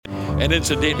And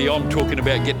incidentally, I'm talking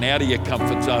about getting out of your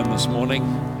comfort zone this morning.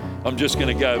 I'm just going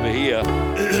to go over here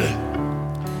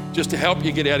just to help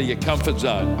you get out of your comfort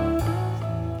zone.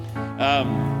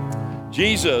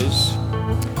 Jesus,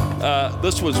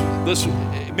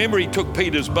 remember he took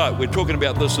Peter's boat. We're talking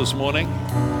about this morning.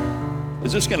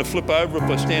 Is this going to flip over if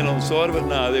I stand on the side of it?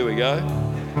 No, there we go.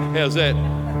 How's that?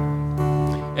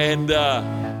 And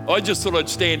I just thought I'd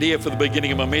stand here for the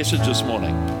beginning of my message this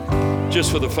morning,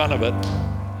 just for the fun of it.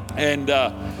 And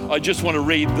I just want to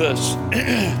read this.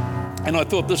 And I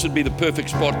thought this would be the perfect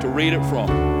spot to read it from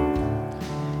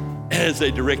as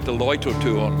they direct a light or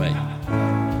two on me.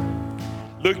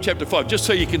 Luke chapter 5, just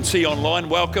so you can see online.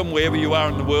 Welcome wherever you are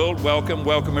in the world.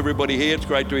 Welcome everybody here. It's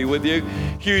great to be with you.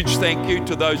 Huge thank you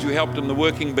to those who helped in the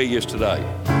working bee yesterday.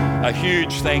 A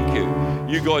huge thank you.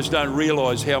 You guys don't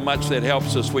realise how much that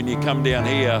helps us when you come down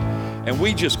here. And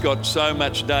we just got so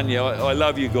much done. I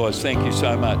love you guys. Thank you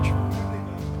so much.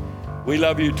 We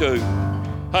love you too.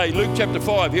 Hey, Luke chapter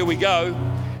 5, here we go.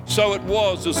 So it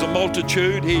was as the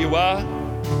multitude, here you are,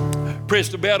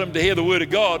 pressed about him to hear the word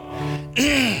of God,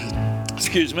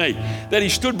 excuse me, that he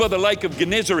stood by the lake of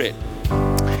Gennesaret.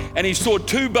 And he saw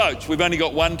two boats, we've only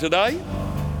got one today,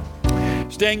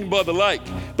 standing by the lake.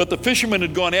 But the fishermen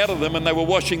had gone out of them and they were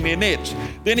washing their nets.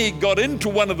 Then he got into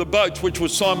one of the boats, which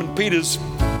was Simon Peter's.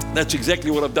 That's exactly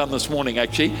what I've done this morning,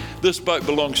 actually. This boat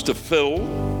belongs to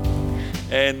Phil.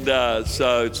 And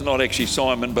so it's not actually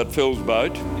Simon, but Phil's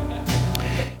boat.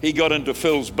 He got into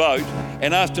Phil's boat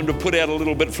and asked him to put out a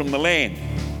little bit from the land.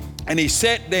 And he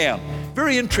sat down.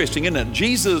 Very interesting, isn't it?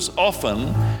 Jesus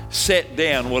often sat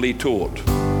down while he taught.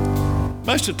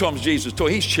 Most of the times Jesus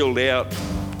taught, he's chilled out.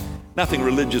 Nothing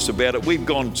religious about it. We've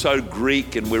gone so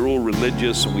Greek and we're all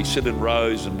religious and we sit in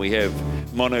rows and we have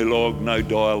monologue, no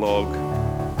dialogue.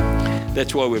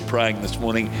 That's why we're praying this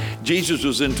morning. Jesus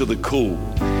was into the cool.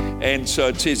 And so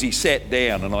it says he sat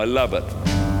down, and I love it.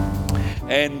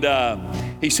 And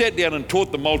he sat down and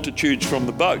taught the multitudes from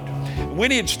the boat.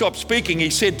 When he had stopped speaking, he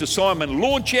said to Simon,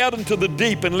 launch out into the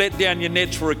deep and let down your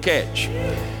nets for a catch.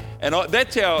 And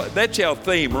that's our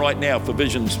theme right now for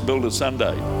Visions Builder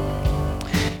Sunday,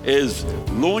 is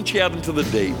launch out into the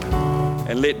deep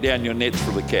and let down your nets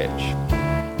for the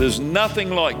catch. There's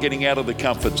nothing like getting out of the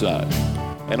comfort zone.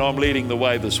 And I'm leading the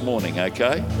way this morning,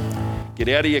 okay? Get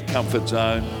out of your comfort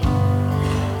zone.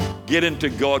 Get into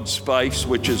God's space,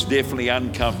 which is definitely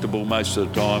uncomfortable most of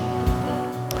the time.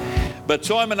 But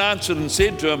Simon answered and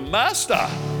said to him, Master,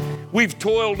 we've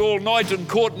toiled all night and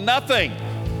caught nothing.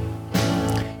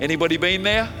 Anybody been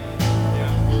there?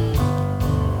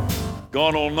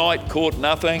 Gone all night, caught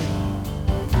nothing.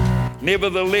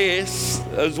 Nevertheless,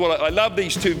 is what I love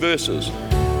these two verses.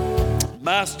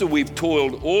 Master, we've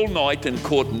toiled all night and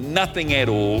caught nothing at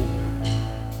all.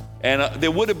 And there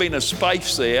would have been a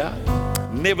space there.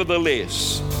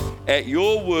 Nevertheless, at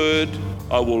your word,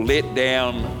 I will let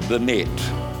down the net.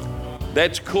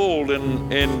 That's called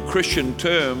in Christian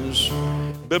terms,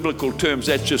 biblical terms,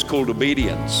 that's just called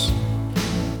obedience.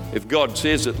 If God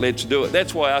says it, let's do it.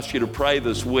 That's why I asked you to pray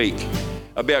this week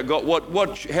about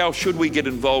God. How should we get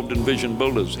involved in Vision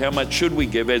Builders? How much should we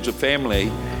give as a family?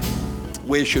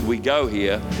 Where should we go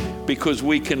here? Because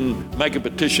we can make a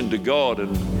petition to God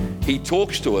and He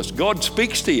talks to us. God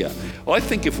speaks to you. I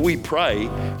think if we pray,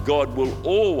 God will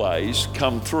always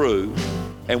come through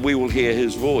and we will hear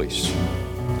His voice.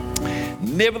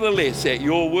 Nevertheless, at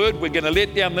your word, we're going to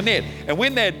let down the net. And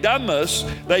when they had done this,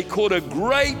 they caught a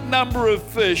great number of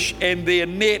fish and their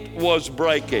net was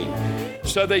breaking.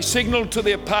 So they signaled to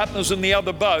their partners in the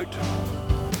other boat.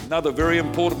 Another very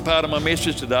important part of my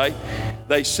message today.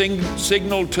 They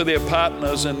signaled to their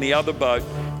partners in the other boat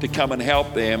to come and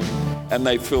help them, and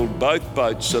they filled both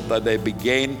boats so that they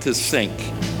began to sink.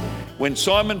 When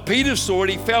Simon Peter saw it,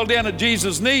 he fell down at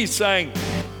Jesus' knees saying,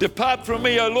 Depart from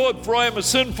me, O Lord, for I am a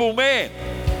sinful man.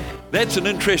 That's an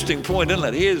interesting point, isn't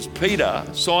it? Here's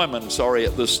Simon,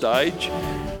 at this stage,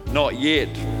 not yet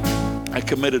a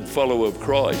committed follower of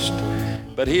Christ.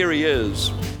 But here he is,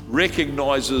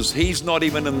 recognizes he's not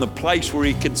even in the place where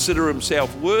he consider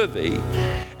himself worthy,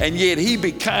 and yet he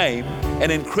became an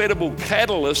incredible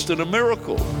catalyst and a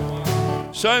miracle.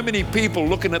 So many people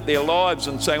looking at their lives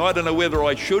and saying, I don't know whether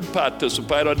I should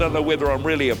participate, I don't know whether I'm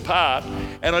really a part,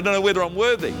 and I don't know whether I'm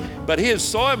worthy. But here's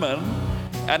Simon,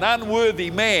 an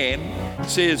unworthy man,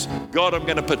 says, God, I'm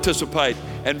going to participate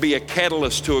and be a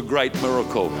catalyst to a great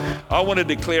miracle. I want to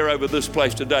declare over this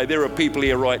place today, there are people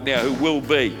here right now who will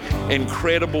be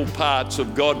incredible parts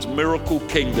of God's miracle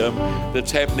kingdom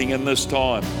that's happening in this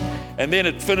time. And then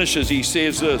it finishes, he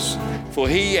says this, for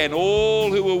he and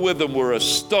all who were with him were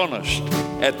astonished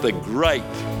at the great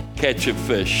catch of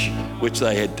fish which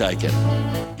they had taken.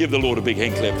 Give the Lord a big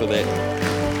hand clap for that.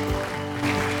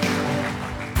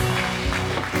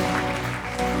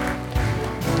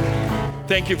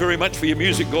 Thank you very much for your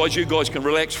music, guys. You guys can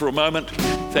relax for a moment.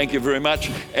 Thank you very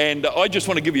much. And I just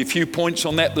want to give you a few points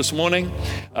on that this morning,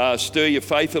 stir your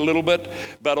faith a little bit.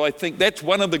 But I think that's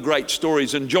one of the great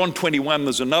stories. In John 21,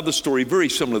 there's another story very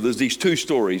similar. There's these two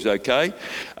stories, okay,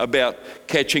 about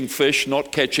catching fish,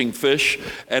 not catching fish,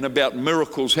 and about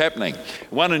miracles happening.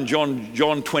 One in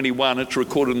John 21, it's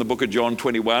recorded in the book of John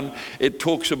 21. It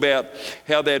talks about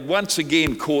how they'd once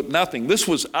again caught nothing. This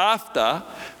was after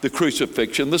the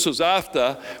crucifixion. This was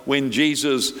after when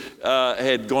Jesus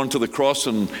had gone to the cross,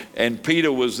 and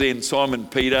Peter was then, Simon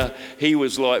Peter, he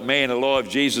was like, man alive,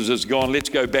 Jesus is gone, let's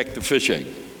go back to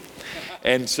fishing.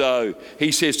 And so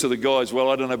he says to the guys, well,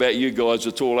 I don't know about you guys,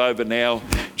 it's all over now.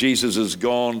 Jesus is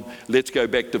gone, let's go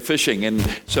back to fishing. And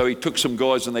so he took some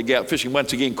guys and they go out fishing,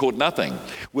 once again caught nothing.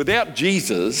 Without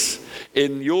Jesus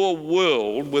in your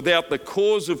world, without the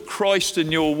cause of Christ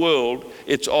in your world,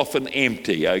 it's often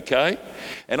empty, okay?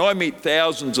 And I meet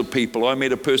thousands of people. I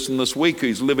met a person this week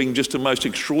who's living just a most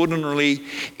extraordinarily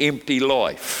empty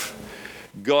life.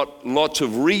 Got lots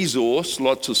of resource,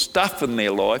 lots of stuff in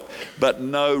their life, but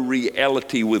no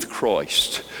reality with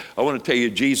Christ. I want to tell you,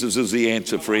 Jesus is the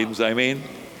answer, friends. Amen?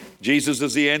 Jesus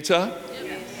is the answer.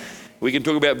 We can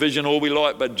talk about vision all we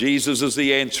like, but Jesus is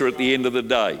the answer at the end of the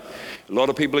day. A lot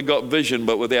of people have got vision,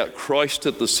 but without Christ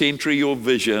at the center of your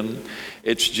vision,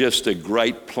 it's just a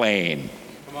great plan.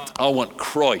 I want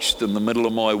Christ in the middle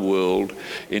of my world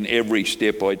in every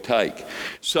step I take.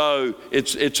 So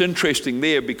it's interesting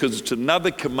there because it's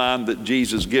another command that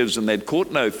Jesus gives, and they'd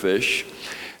caught no fish.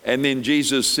 And then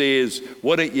Jesus says,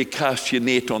 why don't you cast your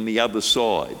net on the other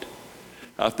side?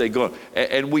 After they're gone.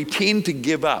 And we tend to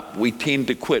give up, we tend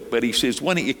to quit, but he says,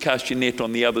 why don't you cast your net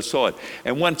on the other side?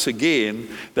 And once again,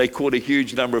 they caught a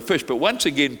huge number of fish. But once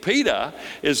again, Peter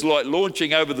is like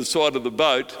launching over the side of the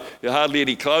boat, hardly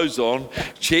any clothes on,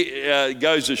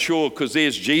 goes ashore because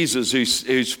there's Jesus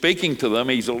who's speaking to them.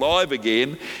 He's alive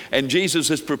again, and Jesus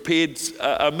has prepared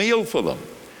a meal for them.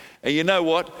 And you know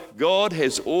what? God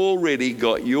has already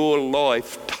got your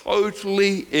life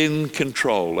totally in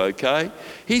control, okay?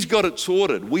 He's got it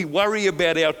sorted. We worry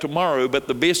about our tomorrow, but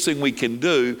the best thing we can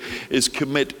do is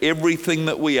commit everything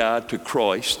that we are to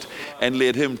Christ and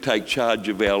let him take charge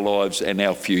of our lives and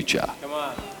our future. Come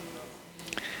on.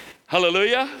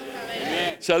 Hallelujah.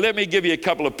 So let me give you a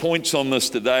couple of points on this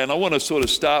today, and I want to sort of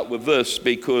start with this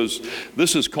because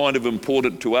this is kind of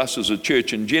important to us as a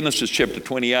church. In Genesis chapter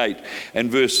 28 and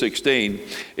verse 16,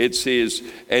 it says,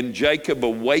 and Jacob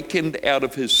awakened out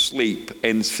of his sleep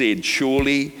and said,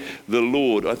 surely the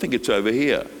Lord, I think it's over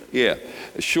here,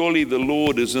 surely the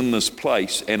Lord is in this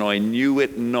place, and I knew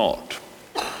it not.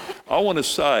 I want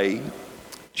to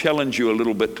challenge you a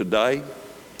little bit today,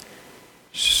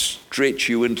 stretch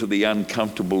you into the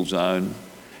uncomfortable zone,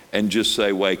 and just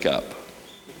say, wake up.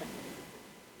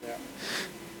 Yeah.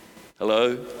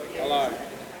 Hello? Hello.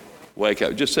 Wake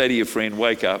up. Just say to your friend,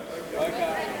 wake up. Wake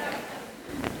up.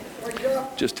 Wake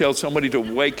up. Just tell somebody to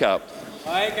wake up.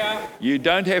 Wake up. You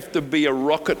don't have to be a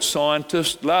rocket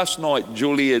scientist. Last night,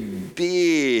 Julia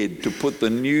dared to put the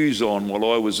news on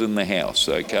while I was in the house,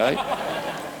 okay?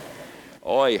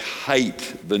 I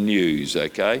hate the news,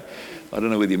 okay? I don't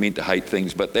know whether you meant to hate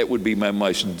things, but that would be my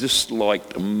most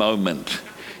disliked moment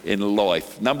in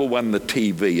life. Number one, the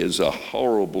TV is a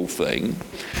horrible thing.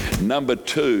 Number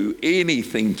two,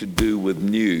 anything to do with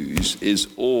news is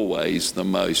always the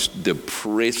most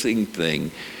depressing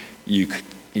thing you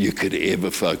could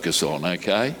ever focus on,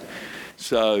 okay?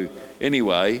 So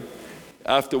anyway,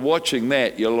 after watching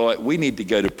that, you're like, we need to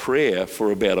go to prayer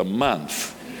for about a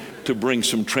month to bring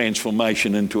some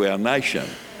transformation into our nation.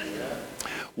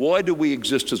 Why do we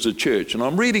exist as a church? And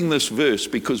I'm reading this verse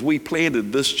because we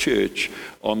planted this church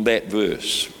on that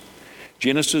verse.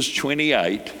 Genesis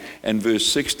 28 and verse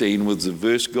 16 was the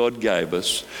verse God gave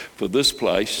us for this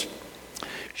place.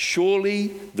 Surely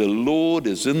the Lord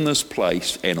is in this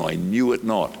place, and I knew it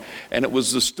not. And it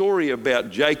was the story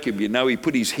about Jacob. You know, he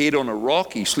put his head on a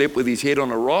rock. He slept with his head on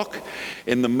a rock.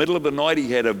 In the middle of the night,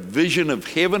 he had a vision of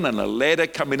heaven and a ladder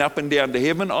coming up and down to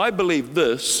heaven. I believe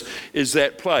this is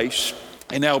that place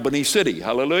in Albany City.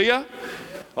 Hallelujah.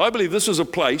 I believe this is a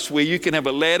place where you can have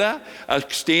a ladder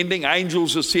extending,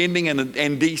 angels ascending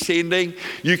and descending.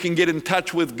 You can get in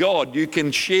touch with God. You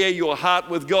can share your heart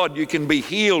with God. You can be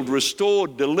healed,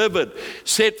 restored, delivered,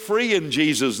 set free in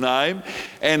Jesus' name.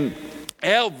 And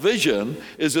our vision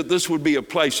is that this would be a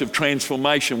place of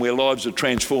transformation where lives are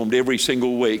transformed every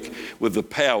single week with the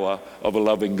power of a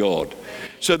loving God.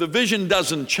 So the vision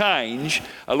doesn't change.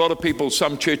 A lot of people,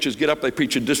 some churches get up, they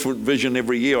preach a different vision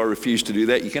every year. I refuse to do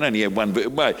that. You can only have one.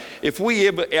 But if we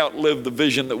ever outlive the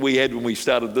vision that we had when we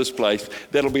started this place,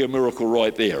 that'll be a miracle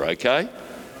right there, okay?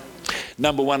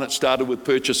 Number one, it started with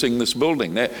purchasing this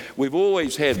building. We've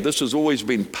always had, this has always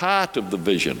been part of the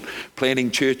vision, planting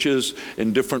churches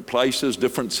in different places,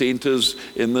 different centres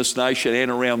in this nation and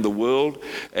around the world,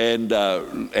 and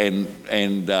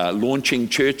launching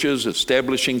churches,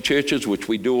 establishing churches, which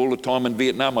we do all the time in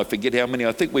Vietnam. I forget how many.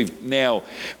 I think we've now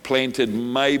planted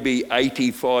maybe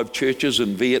 85 churches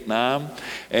in Vietnam.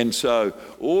 And so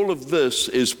all of this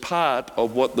is part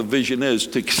of what the vision is,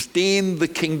 to extend the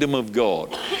kingdom of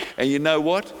God. And you know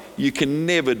what? You can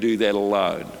never do that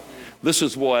alone. This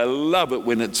is why I love it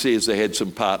when it says they had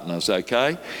some partners,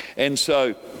 okay? And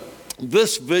so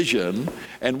this vision,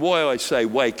 and why I say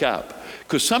wake up,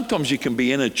 because sometimes you can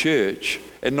be in a church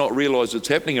and not realise it's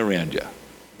happening around you.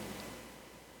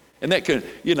 And that can,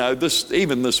 you know,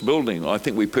 even this building, I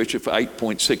think we purchased for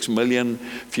 8.6 million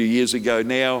a few years ago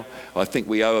now. I think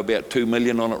we owe about 2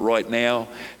 million on it right now.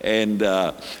 And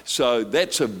so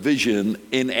that's a vision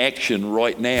in action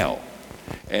right now.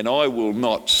 And I will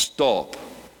not stop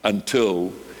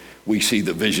until we see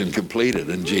the vision completed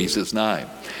in Jesus' name.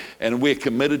 And we're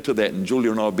committed to that, and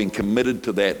Julia and I have been committed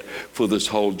to that for this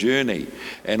whole journey.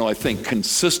 And I think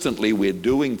consistently we're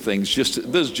doing things, this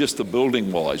is just the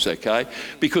building wise, okay?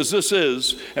 Because this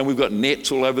is, and we've got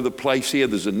nets all over the place here,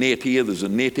 there's a net here, there's a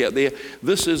net out there.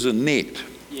 This is a net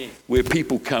where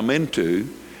people come into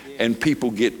and people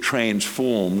get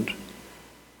transformed,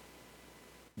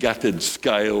 gutted,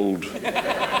 scaled,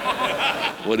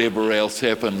 whatever else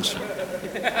happens.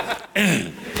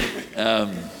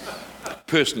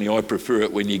 Personally, I prefer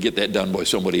it when you get that done by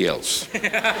somebody else.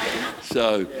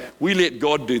 So we let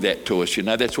God do that to us, you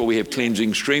know. That's why we have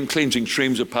Cleansing Stream. Cleansing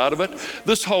Stream's a part of it.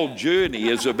 This whole journey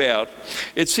is about,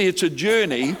 it's a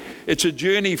journey. It's a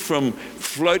journey from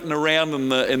floating around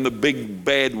in the big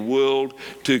bad world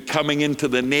to coming into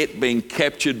the net, being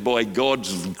captured by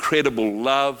God's incredible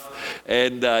love.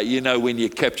 And you know, when you're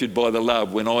captured by the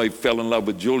love, when I fell in love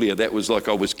with Julia, that was like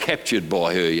I was captured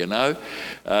by her, you know.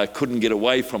 Couldn't get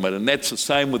away from it. And that's the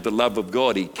same with the love of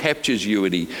God. He captures you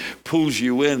and he pulls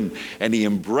you in and he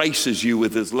embraces you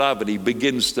with his love, and he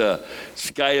begins to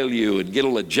scale you and get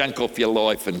all the junk off your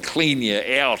life and clean you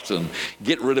out and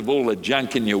get rid of all the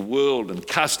junk in your world and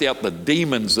cast out the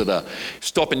demons that are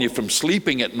stopping you from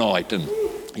sleeping at night. And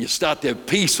you start to have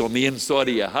peace on the inside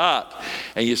of your heart,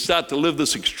 and you start to live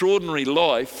this extraordinary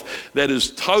life that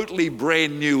is totally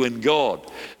brand new in God.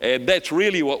 And that's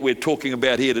really what we're talking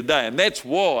about here today. And that's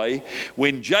why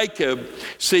when Jacob,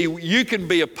 see, you can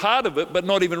be a part of it but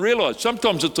not even realise.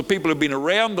 Sometimes it's the people who've been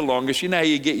around the longest. You know how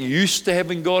you get used to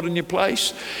having God in your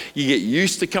place? You get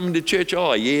used to coming to church.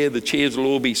 Oh yeah, the chairs will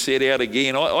all be set out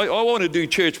again. I want to do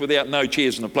church without no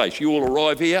chairs in the place. You all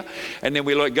arrive here and then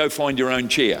we're like, go find your own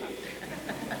chair.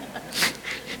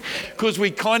 Because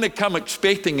we kind of come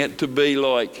expecting it to be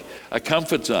like a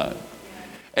comfort zone.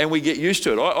 And we get used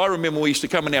to it. I remember we used to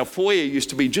come, and our foyer used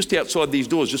to be just outside these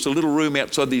doors, just a little room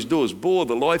outside these doors. Bore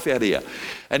the life out here.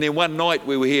 And then one night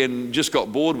we were here and just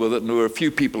got bored with it, and there were a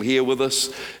few people here with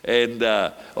us. And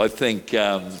I think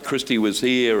Christy was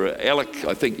here, Alec,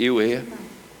 I think you were here.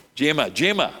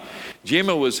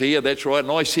 Gemma was here, that's right.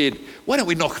 And I said, why don't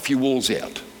we knock a few walls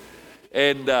out?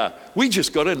 And we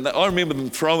just got in. I remember them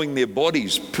throwing their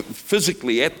bodies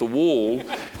physically at the wall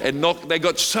and they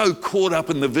got so caught up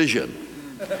in the vision.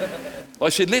 I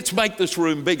said, let's make this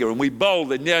room bigger. And we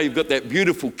bowled, and now you've got that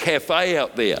beautiful cafe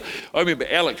out there. I remember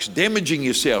Alex damaging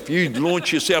yourself. You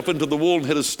launch yourself into the wall and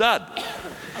hit a stud.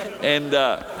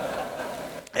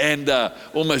 And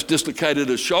almost dislocated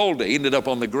his shoulder, ended up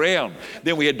on the ground.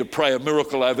 Then we had to pray a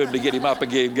miracle over him to get him up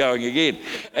again, going again.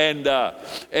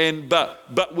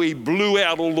 But we blew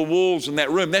out all the walls in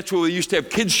that room. That's where we used to have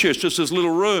kids' church, just this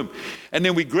little room. And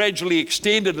then we gradually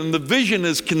extended, and the vision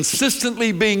is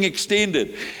consistently being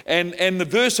extended. And the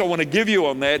verse I want to give you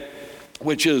on that,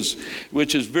 which is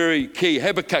very key,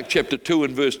 Habakkuk chapter 2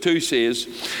 and verse 2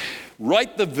 says,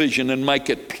 write the vision and make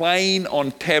it plain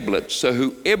on tablets, so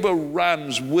whoever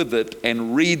runs with it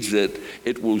and reads it,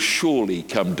 it will surely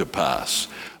come to pass.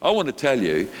 I want to tell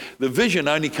you, the vision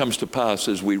only comes to pass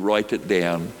as we write it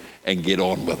down and get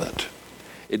on with it.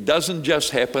 It doesn't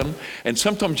just happen. And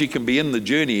sometimes you can be in the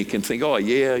journey, you can think, oh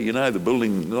yeah, you know, the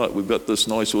building, like we've got this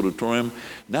nice auditorium.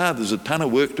 No, there's a ton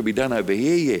of work to be done over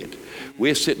here yet.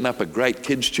 We're setting up a great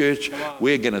kids church.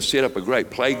 We're going to set up a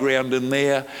great playground in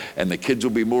there, and the kids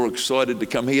will be more excited to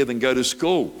come here than go to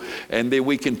school. And then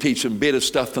we can teach them better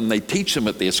stuff than they teach them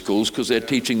at their schools, because they're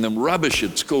teaching them rubbish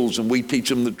at schools and we teach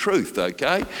them the truth,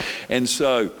 okay? And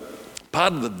so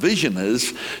part of the vision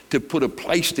is to put a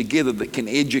place together that can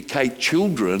educate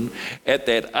children at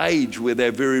that age where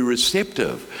they're very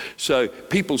receptive. So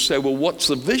people say, well, what's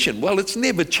the vision? Well, it's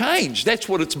never changed. That's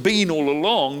what it's been all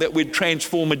along, that we'd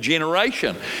transform a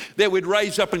generation, that we'd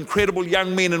raise up incredible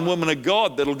young men and women of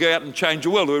God that'll go out and change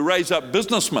the world. We raise up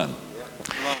businessmen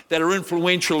that are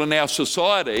influential in our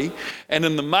society and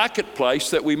in the marketplace,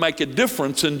 that we make a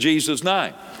difference in Jesus'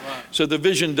 name. So the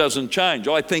vision doesn't change.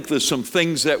 I think there's some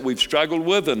things that we've struggled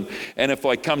with, and if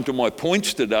I come to my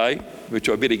points today, which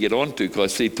I better get on to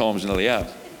because I see time's nearly up.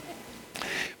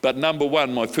 But number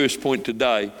one, my first point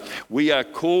today, we are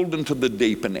called into the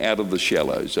deep and out of the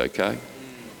shallows, okay?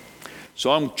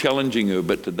 So I'm challenging you a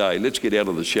bit today. Let's get out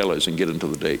of the shallows and get into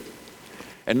the deep.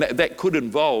 And that could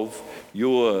involve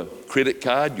your credit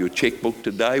card, your checkbook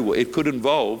today. Well, it could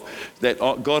involve that,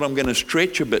 oh, God, I'm going to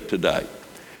stretch a bit today.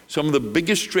 Some of the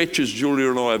biggest stretches Julia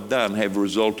and I have done have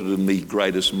resulted in the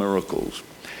greatest miracles.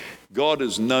 God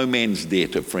is no man's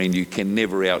debtor, friend. You can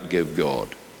never outgive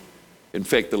God. In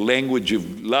fact, the language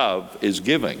of love is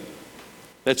giving.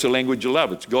 That's the language of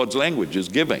love. It's God's language, is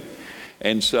giving.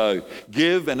 And so,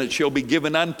 give and it shall be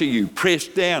given unto you,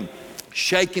 pressed down,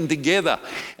 shaken together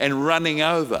and running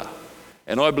over.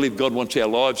 And I believe God wants our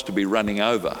lives to be running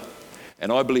over.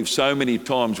 And I believe so many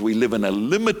times we live in a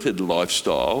limited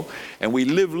lifestyle, and we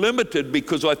live limited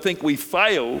because I think we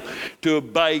fail to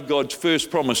obey God's first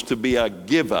promise to be a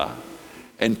giver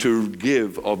and to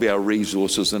give of our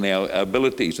resources and our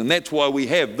abilities. And that's why we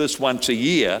have this once a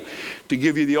year, to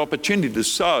give you the opportunity to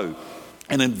sow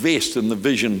and invest in the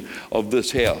vision of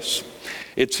this house.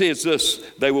 It says this,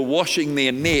 they were washing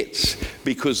their nets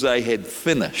because they had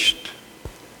finished.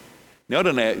 Now, I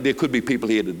don't know, there could be people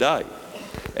here today.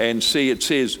 And see, it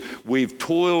says, we've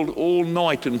toiled all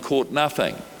night and caught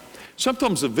nothing.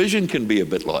 Sometimes the vision can be a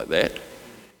bit like that.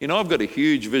 You know, I've got a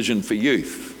huge vision for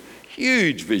youth.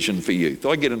 Huge vision for youth.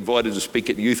 I get invited to speak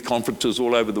at youth conferences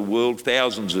all over the world,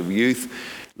 thousands of youth.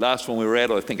 Last one we were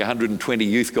at, I think 120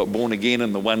 youth got born again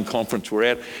in the one conference we're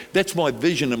at. That's my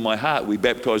vision in my heart. We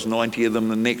baptised 90 of them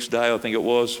the next day, I think it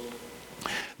was.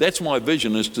 That's my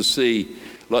vision, is to see,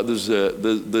 like there's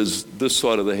this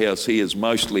side of the house here is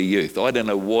mostly youth. I don't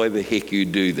know why the heck you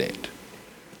do that.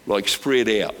 Like, spread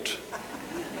out.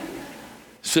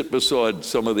 Sit beside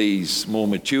some of these more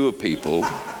mature people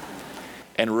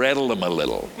and rattle them a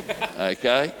little,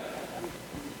 okay?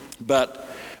 But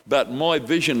my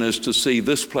vision is to see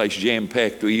this place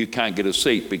jam-packed where you can't get a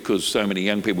seat because so many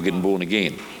young people are getting born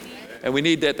again. And we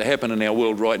need that to happen in our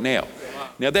world right now.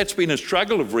 Now, that's been a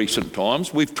struggle of recent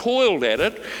times. We've toiled at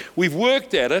it. We've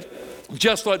worked at it,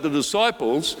 just like the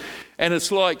disciples. And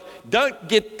it's like, don't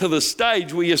get to the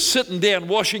stage where you're sitting down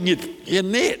washing your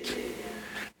net.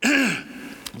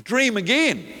 Dream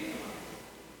again.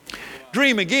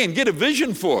 Dream again. Get a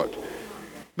vision for it.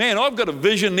 Man, I've got a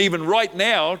vision even right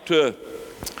now to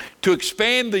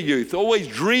expand the youth, always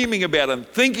dreaming about it and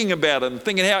thinking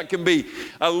how it can be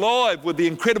alive with the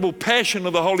incredible passion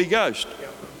of the Holy Ghost.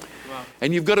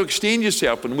 And you've got to extend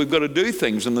yourself, and we've got to do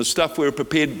things, and the stuff we're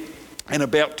prepared and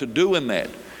about to do in that.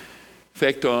 In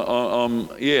fact,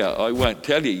 I won't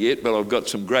tell you yet, but I've got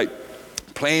some great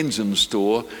plans in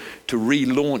store to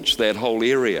relaunch that whole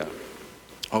area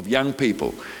of young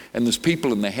people. And there's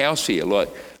people in the house here,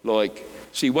 like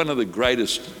see, one of the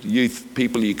greatest youth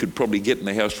people you could probably get in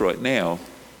the house right now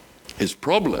is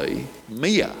probably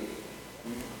Mia,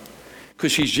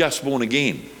 because she's just born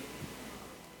again.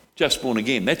 Just born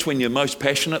again. That's when you're most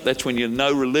passionate. That's when you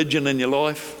know religion in your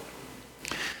life.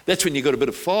 That's when you've got a bit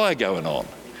of fire going on.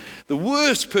 The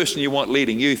worst person you want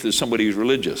leading youth is somebody who's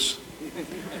religious.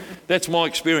 That's my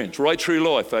experience right through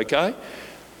life, okay?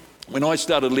 When I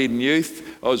started leading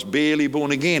youth, I was barely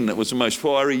born again. It was the most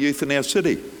fiery youth in our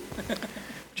city.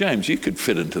 James, you could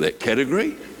fit into that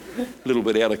category. A little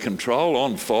bit out of control,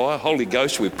 on fire. Holy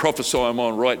Ghost, we prophesy I'm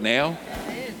on right now.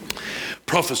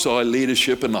 Prophesy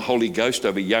leadership in the Holy Ghost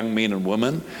over young men and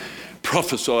women.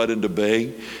 Prophesy it into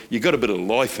being. You've got a bit of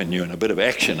life in you and a bit of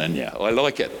action in you. I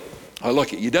like it. I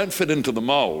like it. You don't fit into the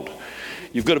mould.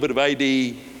 You've got a bit of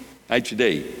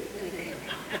ADHD.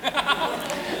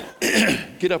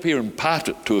 Get up here and part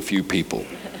it to a few people.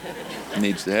 It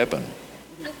needs to happen.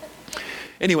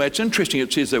 Anyway, it's interesting.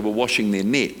 It says they were washing their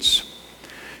nets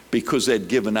because they'd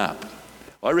given up.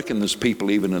 I reckon there's people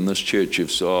even in this church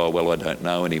who've said, oh, well, I don't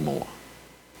know anymore.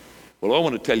 Well, I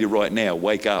want to tell you right now,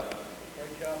 wake up.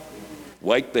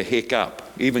 Wake the heck up.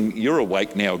 Even you're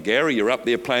awake now, Gary. You're up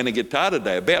there playing a guitar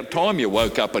today. About time you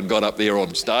woke up and got up there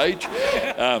on stage.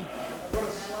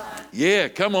 Yeah,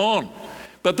 come on.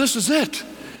 But this is it.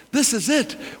 This is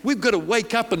it. We've got to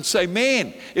wake up and say,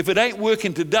 man, if it ain't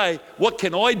working today, what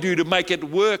can I do to make it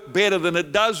work better than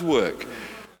it does work?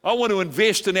 I want to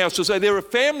invest in our society. There are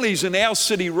families in our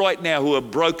city right now who are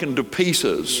broken to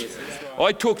pieces.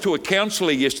 I talked to a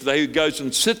counsellor yesterday who goes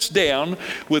and sits down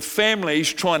with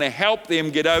families trying to help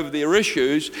them get over their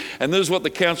issues, and this is what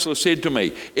the counsellor said to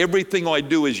me: everything I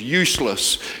do is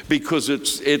useless because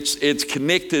it's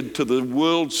connected to the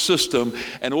world system,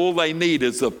 and all they need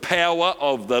is the power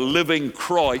of the living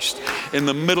Christ in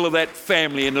the middle of that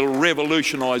family, and it'll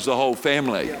revolutionise the whole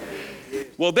family.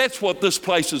 Well, that's what this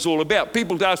place is all about.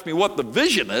 People ask me what the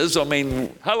vision is. I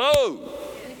mean, hello.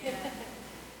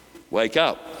 Wake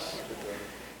up.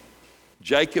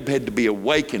 Jacob had to be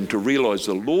awakened to realise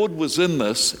the Lord was in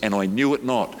this and I knew it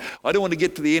not. I don't want to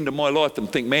get to the end of my life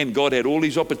and think, man, God had all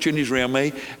these opportunities around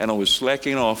me and I was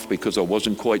slacking off because I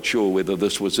wasn't quite sure whether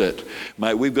this was it.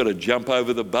 Mate, we've got to jump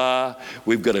over the bar,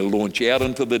 we've got to launch out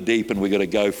into the deep, and we've got to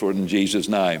go for it in Jesus'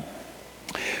 name.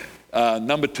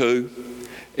 Number 2,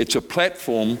 it's a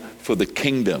platform for the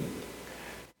kingdom.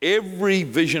 Every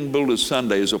Vision Builders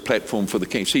Sunday is a platform for the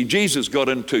king. See, Jesus got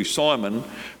into Simon,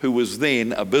 who was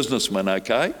then a businessman,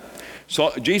 okay?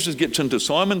 So Jesus gets into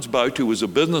Simon's boat, who was a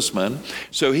businessman,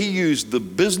 so he used the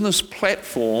business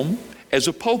platform as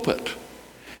a pulpit.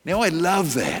 Now, I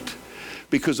love that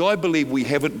because I believe we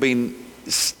haven't been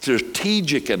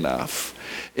strategic enough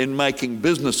in making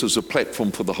business as a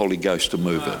platform for the Holy Ghost to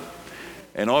move in.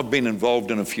 And I've been involved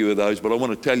in a few of those, but I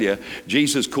want to tell you,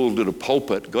 Jesus called it a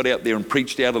pulpit, got out there and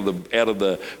preached out of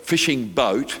the fishing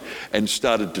boat and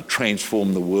started to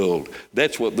transform the world.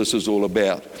 That's what this is all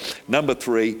about. Number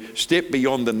 3, step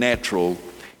beyond the natural,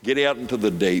 get out into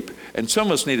the deep. And some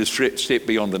of us need to step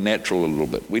beyond the natural a little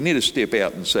bit. We need to step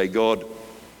out and say, God,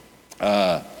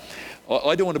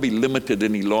 I don't want to be limited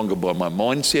any longer by my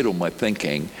mindset or my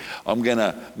thinking. I'm going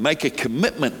to make a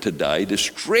commitment today to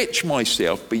stretch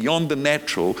myself beyond the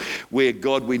natural, where,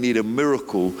 God, we need a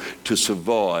miracle to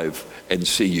survive and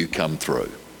see you come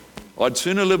through. I'd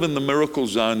sooner live in the miracle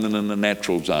zone than in the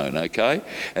natural zone, okay?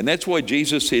 And that's why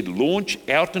Jesus said, launch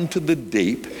out into the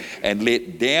deep and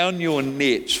let down your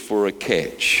nets for a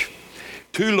catch.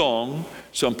 Too long,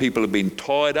 some people have been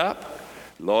tied up.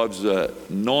 Lives are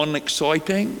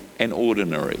non-exciting and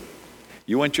ordinary.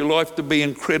 You want your life to be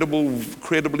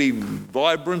incredibly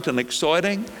vibrant and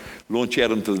exciting? Launch out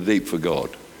into the deep for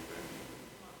God.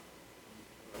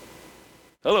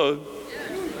 Hello.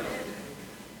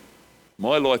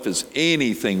 My life is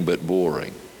anything but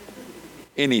boring.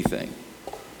 Anything.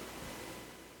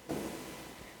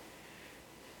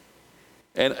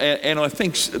 And I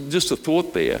think, just a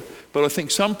thought there, but I think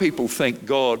some people think,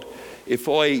 God, if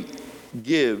I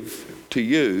give to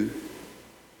you,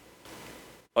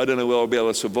 I don't know whether I'll be able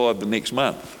to survive the next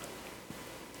month.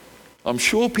 I'm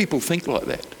sure people think like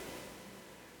that.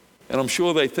 And I'm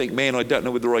sure they think, man, I don't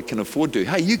know whether I can afford to.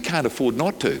 Hey, you can't afford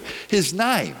not to. His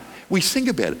name, we sing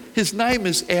about it. His name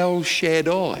is El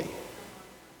Shaddai.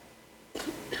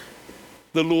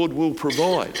 The Lord will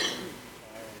provide.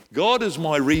 God is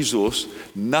my resource.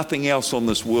 Nothing else on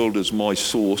this world is my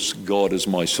source. God is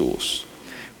my source.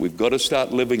 We've got to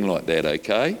start living like that,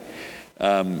 okay?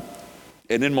 And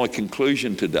in my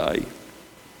conclusion today,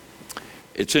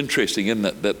 it's interesting, isn't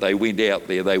it, that they went out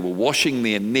there, they were washing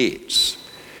their nets,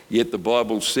 yet the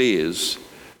Bible says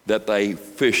that they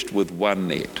fished with one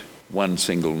net, one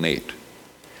single net.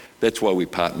 That's why we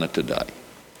partner today.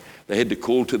 They had to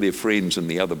call to their friends in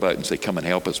the other boat and say, come and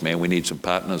help us, man, we need some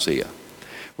partners here.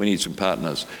 We need some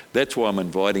partners. That's why I'm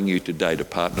inviting you today to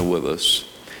partner with us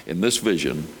in this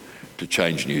vision to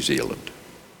change New Zealand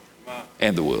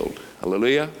and the world.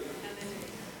 Hallelujah.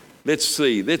 Let's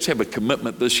have a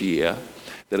commitment this year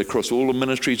that across all the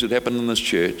ministries that happen in this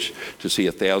church to see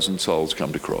 1,000 souls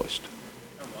come to Christ.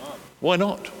 Why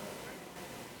not?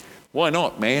 Why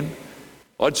not, man?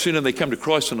 I'd sooner they come to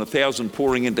Christ than 1,000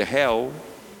 pouring into hell.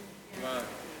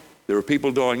 There are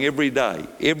people dying every day,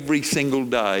 every single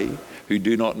day, who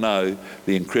do not know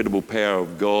the incredible power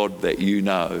of God that you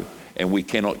know, and we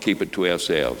cannot keep it to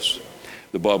ourselves.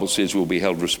 The Bible says we'll be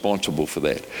held responsible for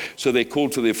that. So they're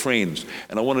called to their friends.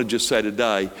 And I want to just say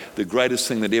today, the greatest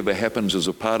thing that ever happens as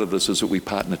a part of this is that we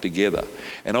partner together.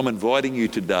 And I'm inviting you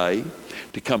today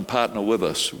to come partner with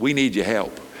us. We need your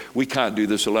help. We can't do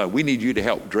this alone. We need you to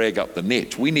help drag up the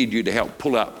nets. We need you to help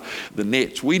pull up the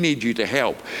nets. We need you to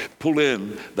help pull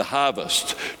in the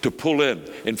harvest, to pull in.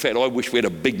 In fact, I wish we had a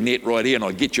big net right here and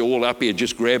I'd get you all up here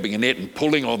just grabbing a net and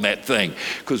pulling on that thing,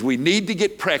 because we need to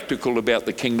get practical about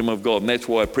the kingdom of God. And that's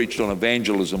why I preached on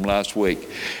evangelism last week.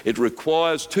 It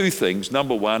requires two things.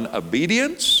 Number one,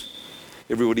 obedience.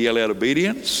 Everybody yell out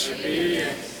obedience.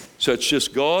 Obedience. So it's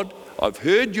just, God, I've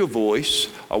heard your voice.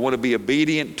 I want to be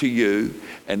obedient to you.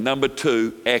 And number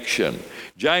two, action.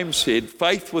 James said,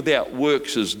 faith without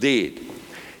works is dead.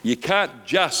 You can't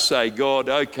just say, God,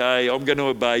 okay, I'm going to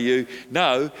obey you.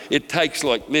 No, it takes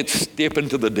let's step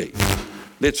into the deep.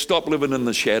 Let's stop living in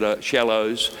the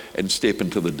shallows and step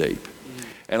into the deep.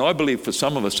 And I believe for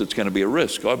some of us it's going to be a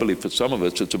risk. I believe for some of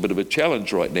us it's a bit of a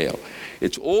challenge right now.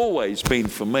 It's always been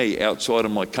for me outside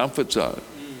of my comfort zone.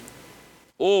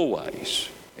 Always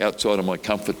outside of my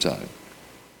comfort zone.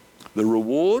 The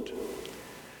reward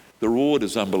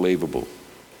is unbelievable,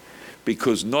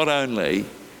 because not only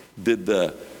did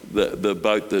the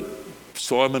boat that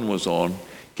Simon was on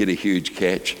get a huge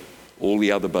catch, all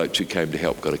the other boats who came to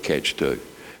help got a catch too.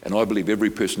 And I believe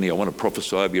every person here, I want to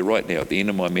prophesy over you right now at the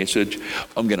end of my message,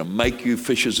 I'm going to make you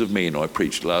fishers of men, I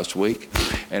preached last week.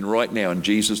 And right now, in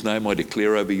Jesus' name, I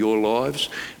declare over your lives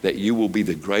that you will be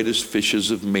the greatest fishers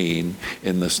of men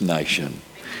in this nation.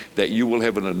 That you will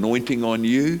have an anointing on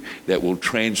you that will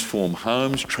transform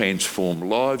homes, transform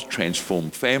lives, transform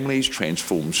families,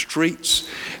 transform streets,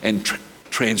 and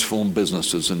transform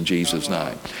businesses in Jesus'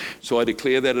 name. So I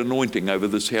declare that anointing over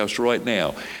this house right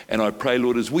now. And I pray,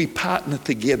 Lord, as we partner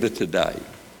together today,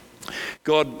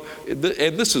 God, and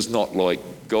this is not like,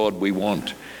 God, we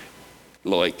want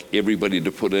like everybody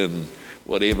to put in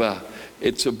whatever.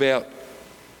 It's about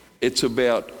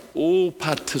all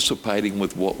participating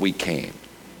with what we can.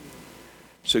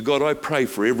 So God, I pray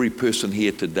for every person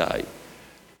here today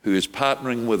who is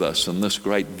partnering with us in this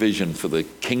great vision for the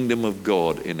kingdom of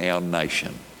God in our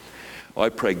nation. I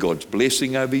pray God's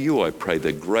blessing over you. I pray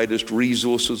the greatest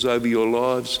resources over your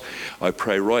lives. I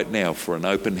pray right now for an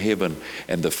open heaven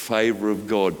and the favor of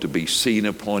God to be seen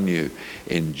upon you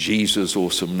in Jesus'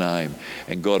 awesome name.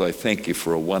 And God, I thank you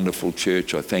for a wonderful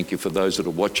church. I thank you for those that are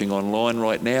watching online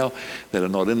right now that are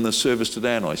not in the service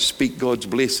today, and I speak God's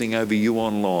blessing over you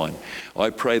online. I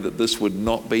pray that this would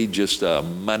not be just a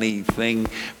money thing,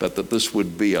 but that this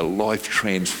would be a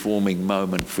life-transforming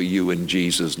moment for you in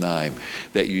Jesus' name,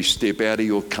 that you step out of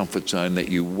your comfort zone, that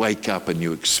you wake up and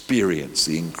you experience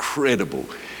the incredible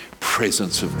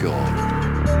presence of God.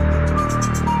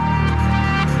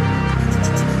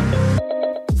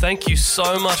 Thank you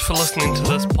so much for listening to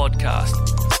this podcast.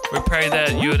 We pray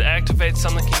that you would activate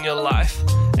something in your life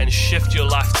and shift your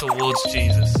life towards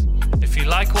Jesus. If you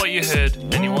like what you heard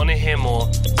and you want to hear more,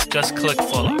 just click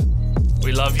follow.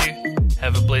 We love you.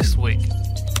 Have a blessed week.